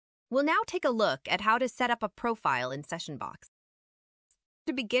We'll now take a look at how to set up a profile in SessionBox.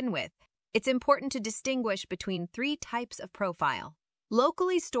 To begin with, it's important to distinguish between three types of profile: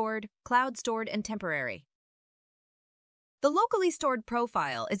 locally stored, cloud stored, and temporary. The locally stored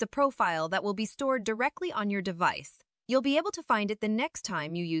profile is a profile that will be stored directly on your device. You'll be able to find it the next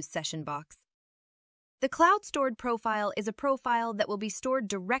time you use SessionBox. The cloud stored profile is a profile that will be stored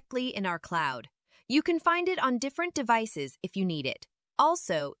directly in our cloud. You can find it on different devices if you need it.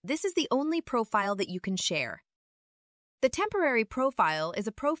 Also, this is the only profile that you can share. The temporary profile is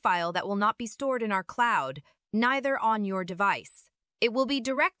a profile that will not be stored in our cloud, neither on your device. It will be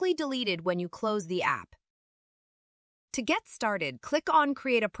directly deleted when you close the app. To get started, click on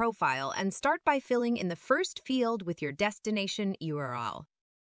Create a Profile and start by filling in the first field with your destination URL.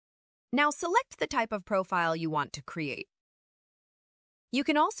 Now select the type of profile you want to create. You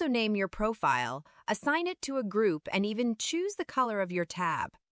can also name your profile, assign it to a group, and even choose the color of your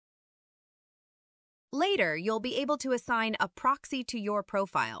tab. Later, you'll be able to assign a proxy to your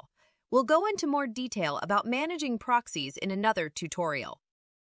profile. We'll go into more detail about managing proxies in another tutorial.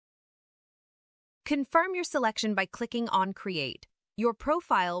 Confirm your selection by clicking on Create. Your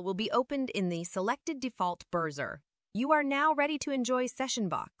profile will be opened in the selected default browser. You are now ready to enjoy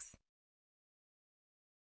SessionBox.